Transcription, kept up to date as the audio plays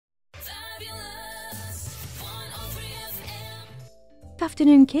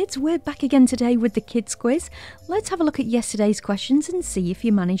Afternoon kids, we're back again today with the kids quiz. Let's have a look at yesterday's questions and see if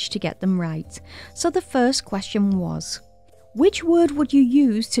you managed to get them right. So the first question was, which word would you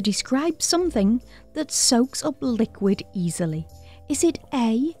use to describe something that soaks up liquid easily? Is it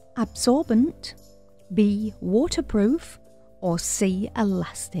A, absorbent, B, waterproof, or C,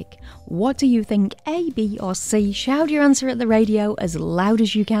 elastic? What do you think? A, B or C? Shout your answer at the radio as loud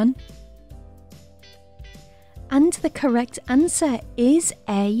as you can. And the correct answer is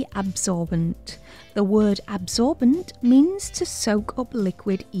A, absorbent. The word absorbent means to soak up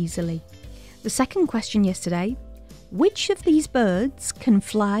liquid easily. The second question yesterday, which of these birds can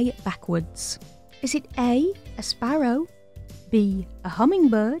fly backwards? Is it A, a sparrow, B, a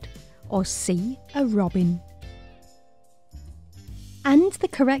hummingbird, or C, a robin? And the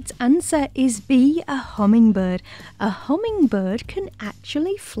correct answer is B, a hummingbird. A hummingbird can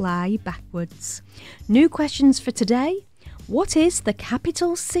actually fly backwards. New questions for today. What is the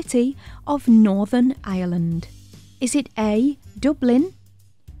capital city of Northern Ireland? Is it A, Dublin,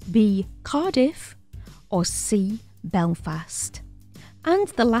 B, Cardiff, or C, Belfast? And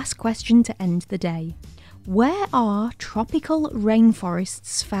the last question to end the day. Where are tropical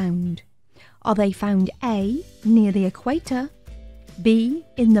rainforests found? Are they found A, near the equator, B,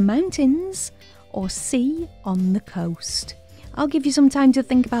 in the mountains, or C, on the coast? I'll give you some time to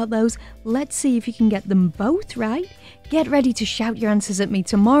think about those. Let's see if you can get them both right. Get ready to shout your answers at me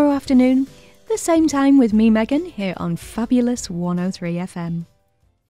tomorrow afternoon, the same time with me, Megan, here on Fabulous 103 FM.